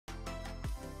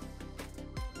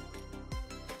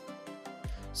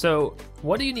So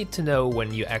what do you need to know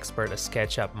when you export a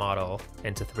SketchUp model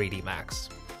into 3D Max?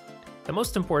 The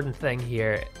most important thing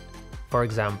here, for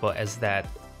example, is that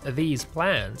these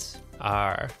plans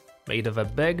are made of a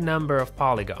big number of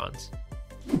polygons.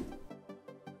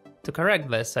 To correct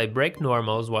this, I break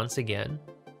normals once again.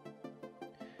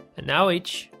 And now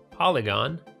each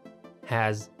polygon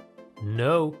has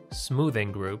no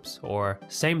smoothing groups or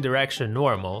same direction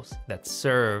normals that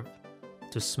serve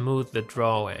to smooth the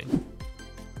drawing.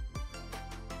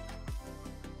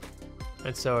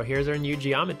 And so here's our new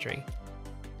geometry.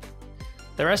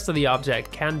 The rest of the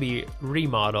object can be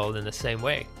remodeled in the same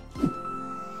way.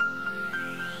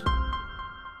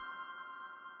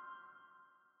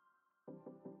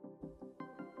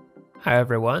 Hi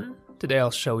everyone, today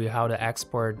I'll show you how to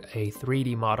export a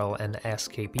 3D model in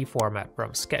SKP format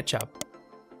from SketchUp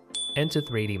into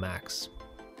 3D Max.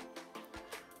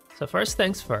 So first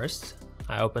things first,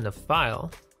 I open a file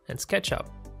in SketchUp.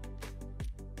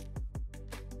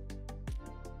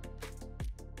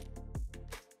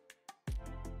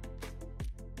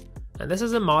 And this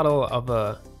is a model of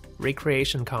a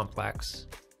recreation complex.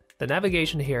 The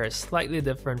navigation here is slightly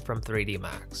different from 3D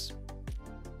Max.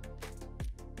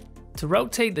 To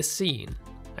rotate the scene,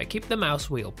 I keep the mouse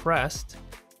wheel pressed.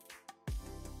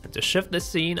 And to shift the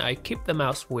scene, I keep the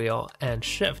mouse wheel and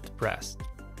shift pressed.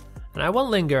 And I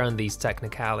won't linger on these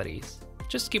technicalities.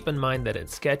 Just keep in mind that in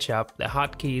SketchUp, the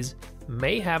hotkeys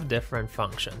may have different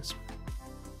functions.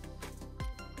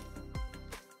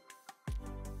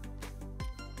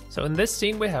 So in this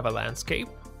scene we have a landscape,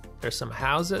 there's some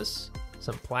houses,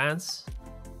 some plants,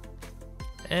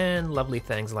 and lovely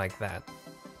things like that.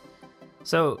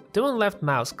 So doing left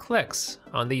mouse clicks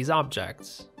on these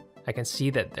objects, I can see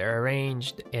that they're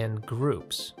arranged in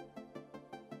groups.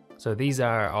 So these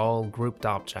are all grouped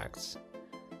objects.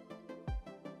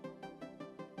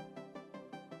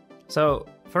 So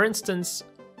for instance,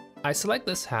 I select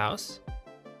this house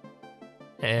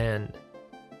and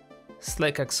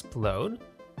slick explode.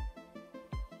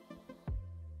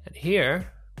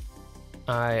 Here,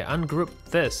 I ungroup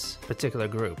this particular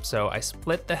group, so I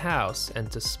split the house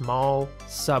into small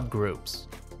subgroups.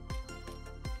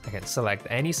 I can select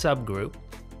any subgroup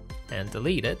and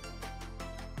delete it.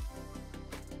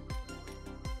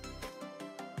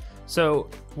 So,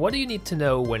 what do you need to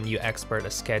know when you export a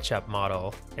SketchUp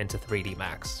model into 3D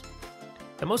Max?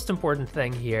 The most important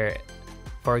thing here,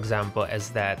 for example, is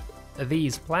that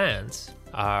these plans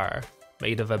are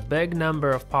made of a big number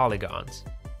of polygons.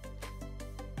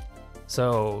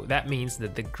 So that means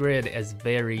that the grid is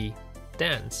very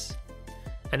dense.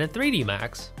 And in 3D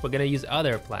Max, we're gonna use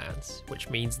other plans, which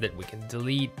means that we can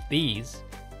delete these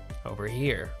over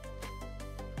here.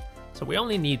 So we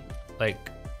only need,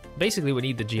 basically we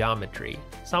need the geometry.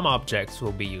 Some objects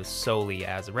will be used solely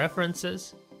as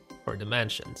references or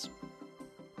dimensions.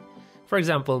 For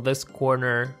example, this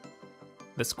corner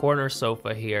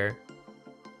sofa here,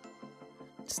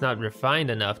 it's not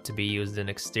refined enough to be used in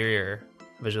exterior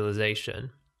visualization,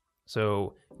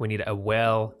 so we need a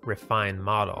well-refined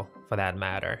model for that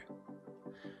matter.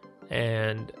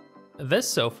 And this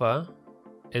sofa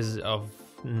is of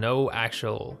no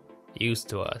actual use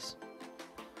to us.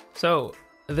 So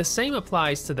the same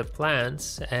applies to the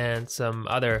plants and some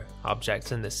other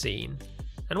objects in the scene.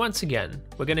 And once again,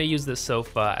 we're going to use the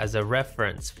sofa as a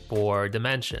reference for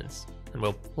dimensions, and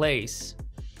we'll replace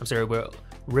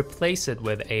it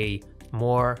with a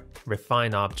more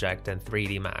refined object in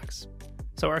 3D Max.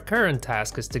 So our current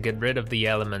task is to get rid of the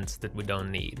elements that we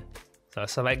don't need. So I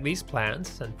select these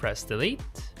plants and press delete,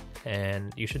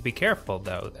 and you should be careful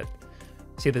though that,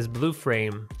 see, this blue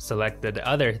frame selected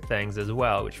other things as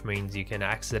well, which means you can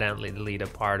accidentally delete a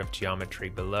part of geometry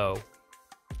below.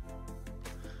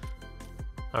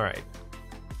 Alright,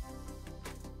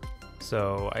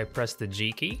 so I press the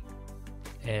G key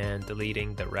and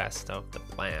deleting the rest of the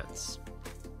plants.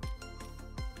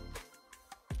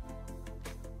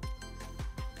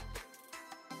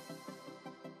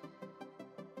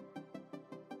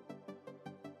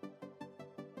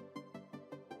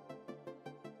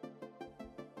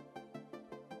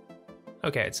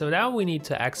 Okay, so now we need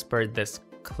to export this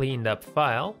cleaned up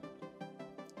file.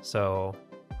 So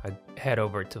I head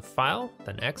over to File,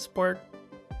 then Export,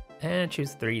 and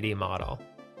choose 3D Model.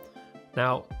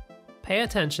 Now, pay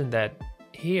attention that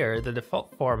here the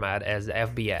default format is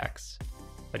FBX,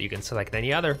 but you can select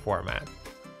any other format.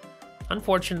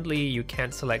 Unfortunately, you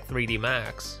can't select 3D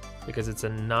Max because it's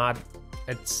not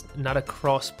a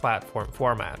cross-platform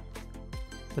format.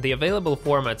 But the available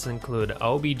formats include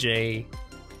OBJ,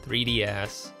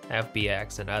 3ds,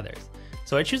 FBX, and others.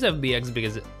 So I choose FBX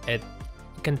because it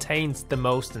contains the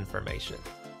most information.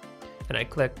 And I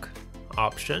click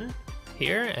option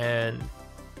here, and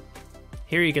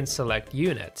here you can select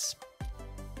units.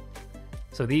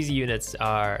 So these units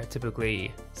are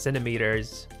typically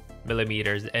centimeters,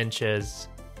 millimeters, inches,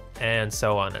 and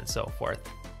so on and so forth.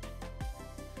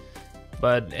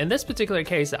 But in this particular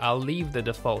case, I'll leave the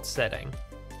default setting.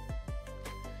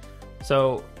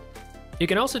 So you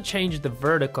can also change the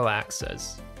vertical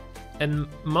axis. In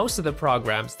most of the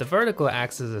programs, the vertical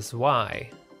axis is Y.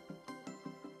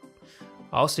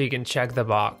 Also, you can check the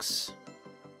box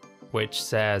which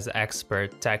says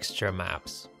Expert Texture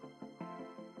Maps.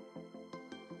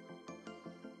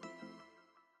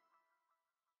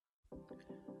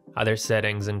 Other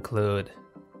settings include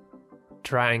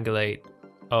triangulate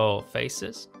all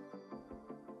faces,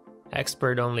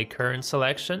 expert only current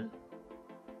selection,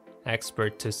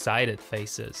 expert two-sided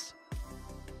faces,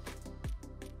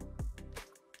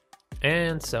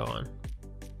 and so on.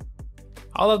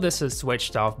 All of this is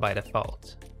switched off by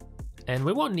default, and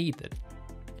we won't need it.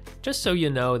 Just so you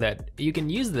know that you can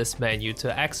use this menu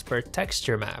to export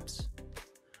texture maps,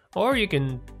 or you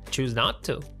can choose not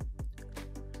to.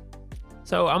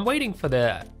 So I'm waiting for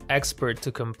the export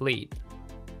to complete.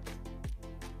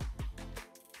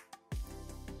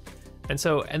 And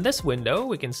so in this window,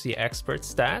 we can see expert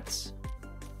stats.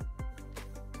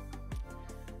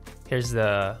 Here's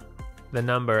the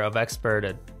number of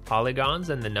exported polygons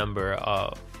and the number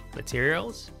of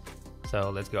materials. So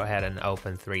let's go ahead and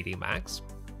open 3D Max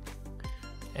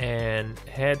and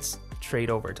head straight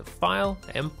over to File,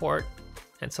 Import,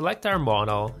 and select our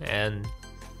model and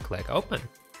click Open.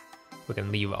 We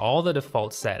can leave all the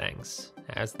default settings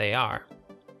as they are,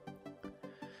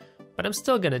 but I'm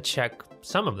still gonna check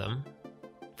some of them.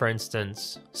 For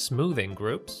instance, smoothing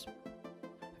groups.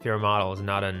 If your model is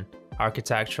not an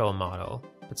architectural model,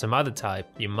 but some other type,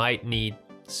 you might need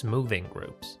smoothing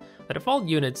groups. The default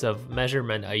units of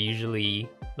measurement are usually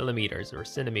millimeters or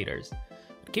centimeters.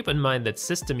 But keep in mind that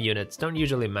system units don't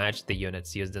usually match the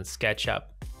units used in SketchUp.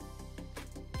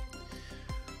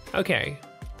 Okay,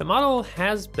 the model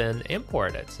has been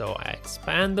imported, so I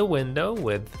expand the window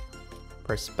with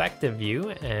perspective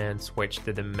view and switch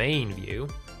to the main view.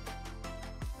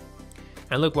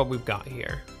 And look what we've got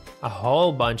here. A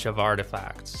whole bunch of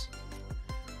artifacts,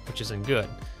 which isn't good.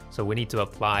 So we need to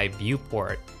apply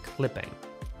viewport clipping.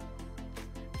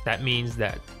 That means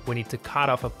that we need to cut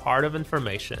off a part of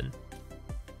information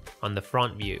on the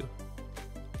front view.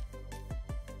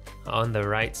 On the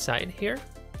right side here,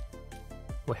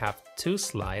 we have two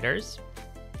sliders,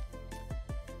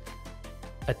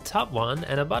 a top one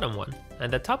and a bottom one.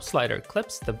 And the top slider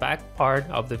clips the back part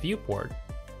of the viewport,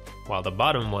 while the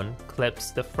bottom one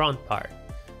clips the front part.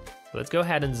 So let's go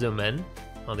ahead and zoom in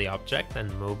on the object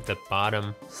and move the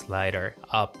bottom slider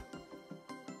up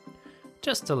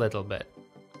just a little bit.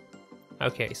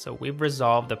 Okay, so we've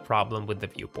resolved the problem with the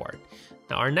viewport.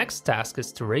 Now our next task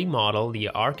is to remodel the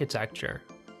architecture.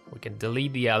 We can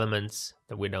delete the elements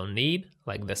that we don't need,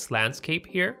 like this landscape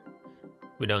here.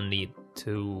 We don't need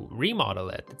to remodel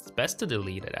it. It's best to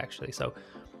delete it actually. So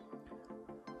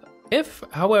if,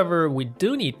 however, we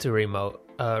do need to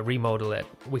remodel it,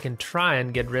 we can try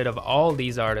and get rid of all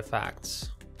these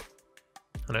artifacts.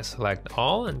 And I select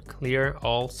all and clear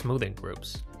all smoothing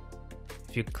groups.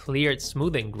 If you cleared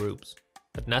smoothing groups,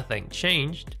 but nothing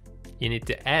changed, you need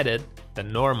to edit the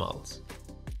normals.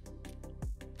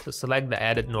 So select the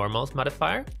Edit Normals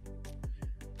modifier.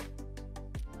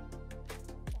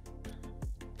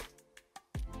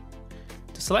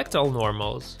 To select all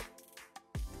normals,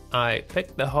 I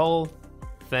pick the whole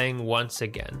thing once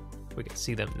again. We can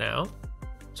see them now.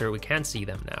 So we can see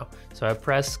them now. So I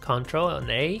press Ctrl and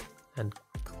A and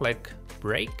click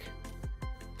Break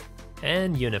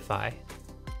and Unify.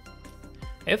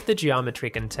 If the geometry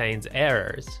contains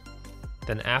errors,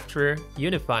 then after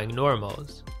unifying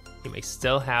normals, you may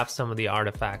still have some of the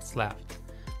artifacts left.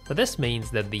 So this means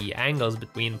that the angles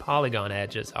between polygon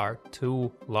edges are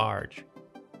too large.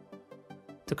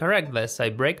 To correct this, I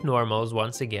break normals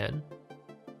once again.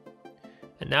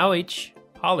 And now each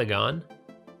polygon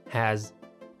has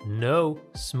no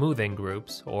smoothing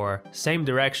groups or same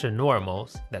direction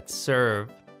normals that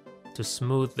serve to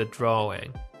smooth the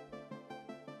drawing.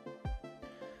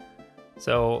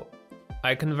 So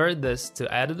I convert this to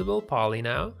editable poly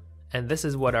now, and this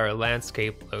is what our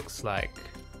landscape looks like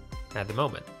at the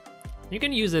moment. You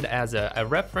can use it as a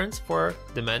reference for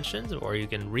dimensions, or you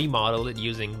can remodel it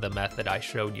using the method I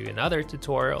showed you in other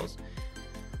tutorials.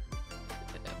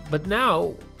 But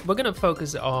now we're gonna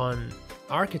focus on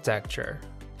architecture.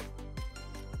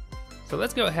 So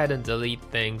let's go ahead and delete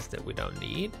things that we don't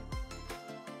need.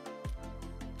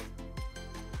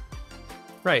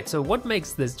 Right, so what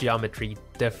makes this geometry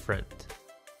different?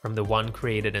 from the one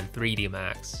created in 3D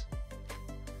Max.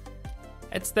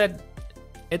 It's that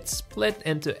it's split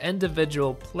into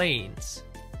individual planes,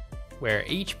 where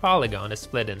each polygon is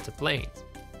split into planes.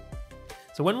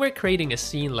 So when we're creating a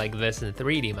scene like this in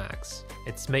 3D Max,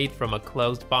 it's made from a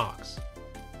closed box,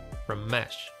 from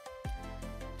mesh.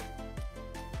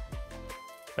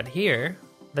 But here,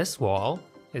 this wall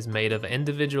is made of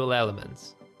individual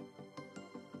elements.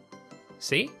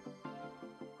 See?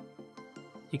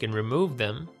 You can remove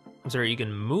them, you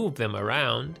can move them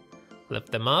around,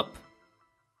 lift them up,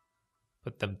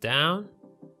 put them down,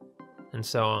 and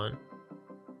so on.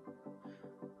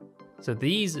 So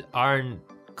these aren't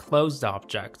closed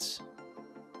objects.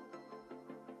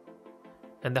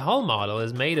 And the whole model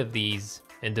is made of these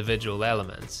individual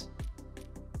elements.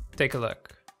 Take a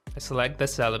look. I select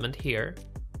this element here.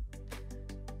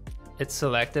 It's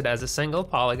selected as a single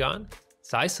polygon.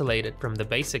 It's isolated from the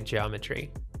basic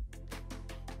geometry.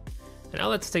 And now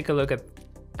let's take a look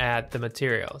at the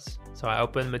materials. So I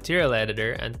open Material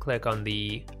Editor and click on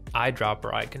the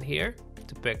eyedropper icon here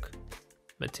to pick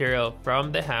material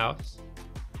from the house.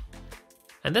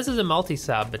 And this is a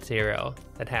multi-sub material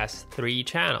that has 3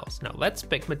 channels. Now let's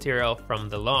pick material from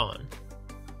the lawn.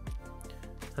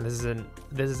 And this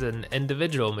is an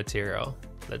individual material.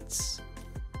 Let's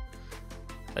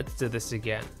do this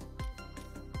again.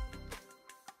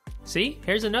 See,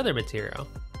 here's another material.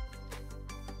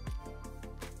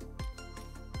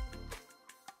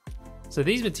 So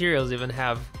these materials even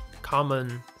have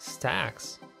common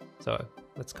stacks. So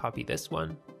let's copy this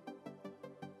one.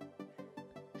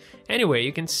 Anyway,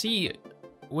 you can see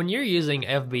when you're using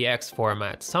FBX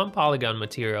format, some polygon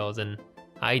materials and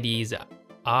IDs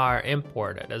are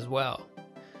imported as well.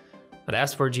 But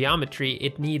as for geometry,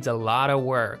 it needs a lot of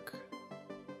work.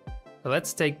 So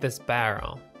let's take this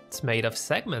barrel. It's made of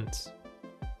segments.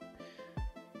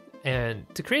 And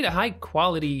to create a high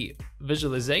quality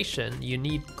visualization, you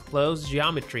need closed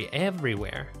geometry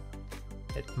everywhere.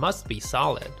 It must be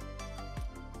solid.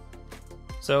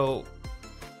 So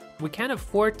we can't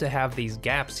afford to have these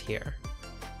gaps here.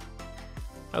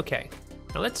 Okay,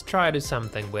 now let's try to do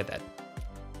something with it.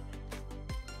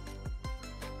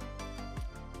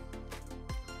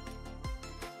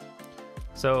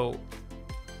 So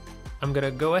I'm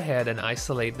gonna go ahead and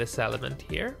isolate this element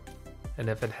here. And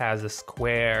if it has a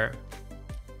square,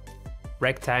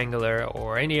 rectangular,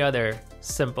 or any other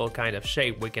simple kind of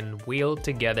shape, we can weld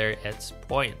together its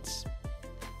points.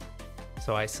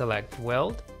 So I select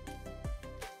weld.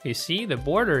 You see, the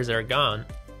borders are gone.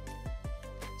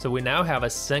 So we now have a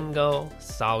single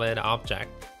solid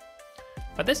object.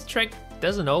 But this trick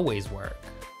doesn't always work.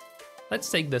 Let's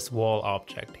take this wall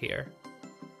object here.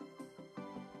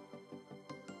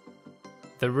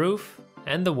 The roof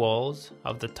and the walls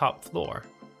of the top floor.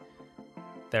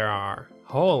 There are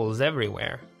holes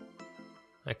everywhere.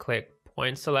 I click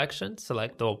point selection,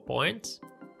 select all points,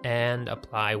 and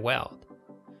apply weld.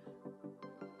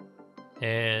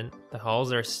 And the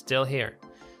holes are still here.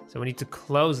 So we need to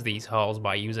close these holes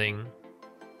by using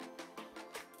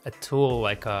a tool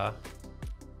like a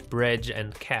bridge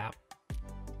and cap.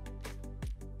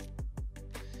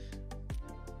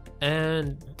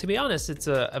 And to be honest, it's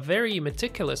a very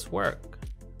meticulous work.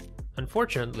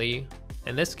 Unfortunately,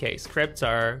 in this case, scripts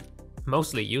are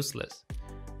mostly useless.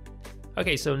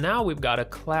 Okay, so now we've got a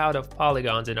cloud of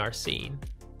polygons in our scene,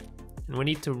 and we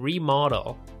need to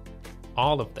remodel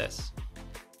all of this.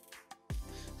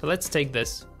 So let's take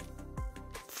this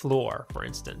floor, for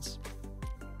instance.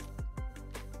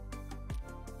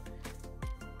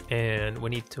 And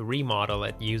we need to remodel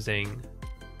it using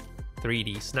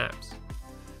 3D snaps.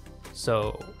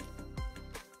 So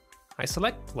I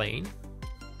select plane,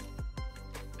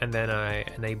 and then I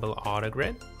enable auto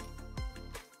grid.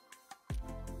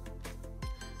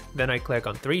 Then I click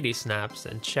on 3D snaps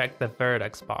and check the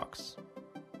vertex box.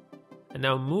 And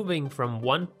now moving from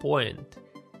one point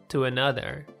to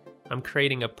another, I'm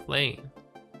creating a plane.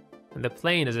 And the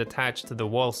plane is attached to the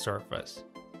wall surface.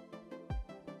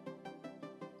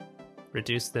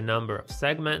 Reduce the number of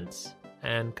segments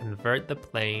and convert the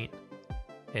plane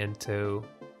into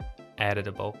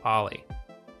editable poly.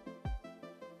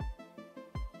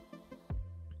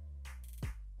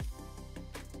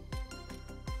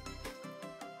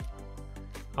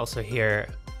 Also here,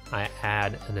 I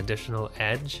add an additional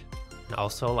edge and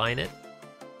also align it.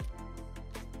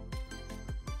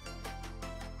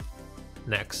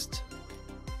 Next,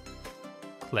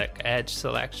 click edge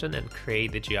selection and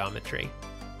create the geometry.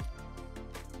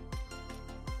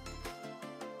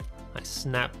 I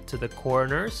snap to the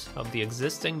corners of the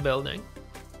existing building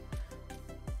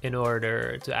in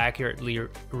order to accurately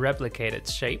replicate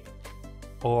its shape.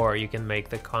 or you can make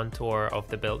the contour of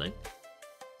the building.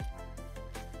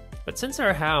 But since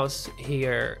our house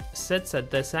here sits at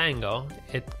this angle,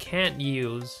 it can't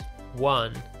use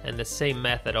one and the same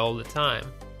method all the time.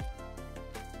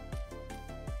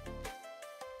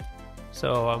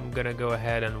 So I'm gonna go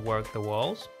ahead and work the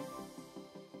walls.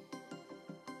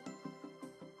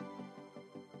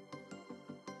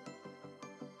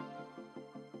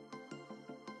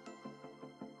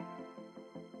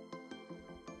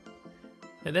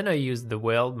 And then I use the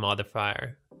weld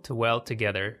modifier to weld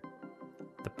together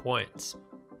the points.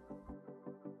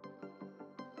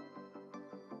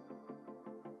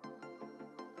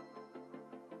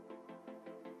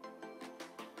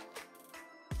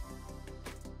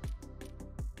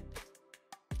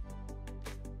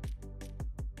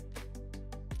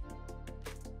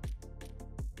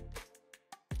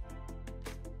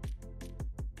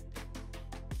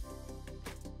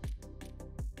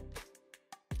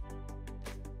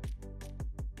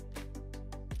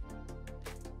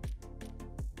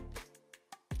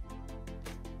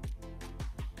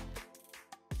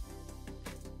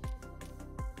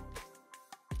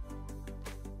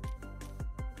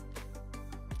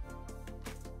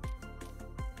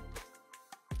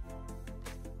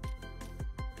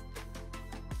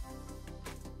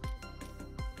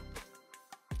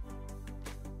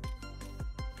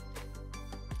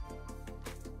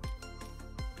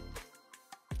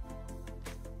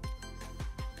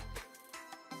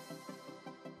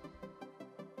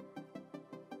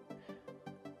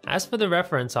 As for the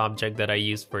reference object that I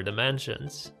use for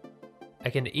dimensions, I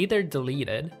can either delete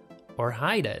it or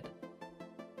hide it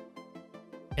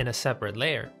in a separate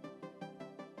layer.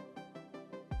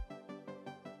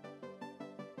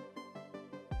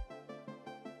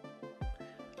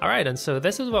 Alright, and so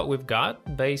this is what we've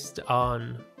got based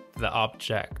on the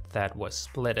object that was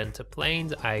split into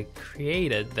planes. I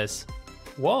created this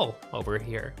wall over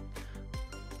here.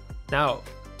 Now,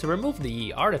 to remove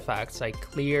the artifacts, I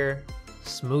clear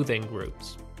smoothing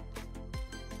groups.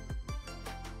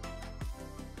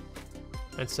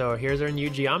 And so here's our new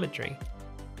geometry.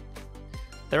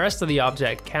 The rest of the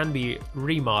object can be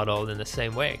remodeled in the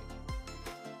same way.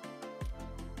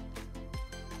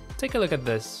 Take a look at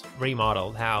this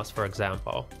remodeled house, for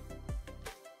example.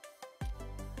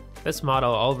 This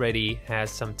model already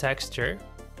has some texture.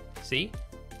 See?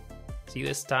 See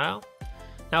this style?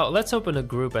 Now let's open a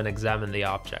group and examine the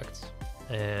objects.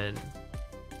 And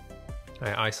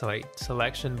I isolate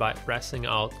selection by pressing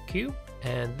Alt-Q,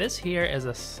 and this here is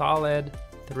a solid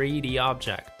 3D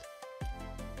object.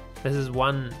 This is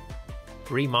one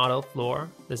remodel floor,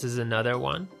 this is another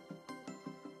one.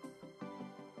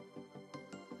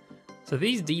 So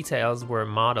these details were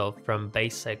modeled from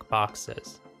basic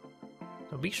boxes.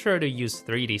 So be sure to use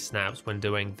 3D snaps when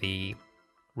doing the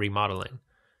remodeling.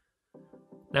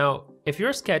 Now, if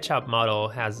your SketchUp model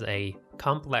has a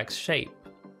complex shape,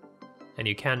 and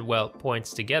you can't weld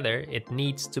points together, it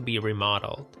needs to be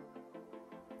remodeled.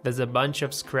 There's a bunch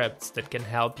of scripts that can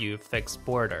help you fix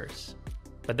borders,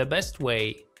 but the best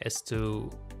way is to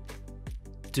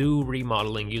do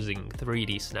remodeling using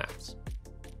 3D snaps.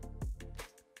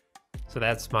 So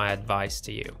that's my advice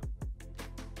to you.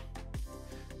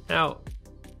 Now,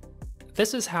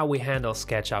 this is how we handle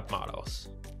SketchUp models.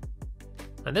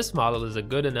 And this model is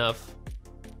good enough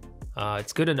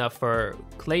for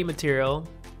clay material,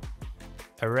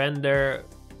 a render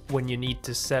when you need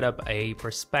to set up a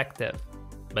perspective,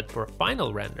 but for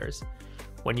final renders,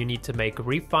 when you need to make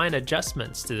refined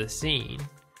adjustments to the scene,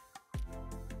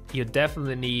 you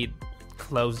definitely need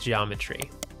closed geometry.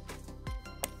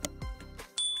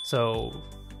 So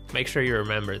make sure you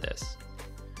remember this.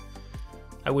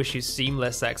 I wish you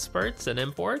seamless exports and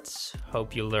imports.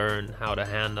 Hope you learn how to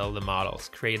handle the models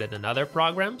created in other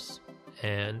programs,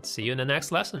 and see you in the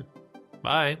next lesson.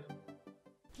 Bye.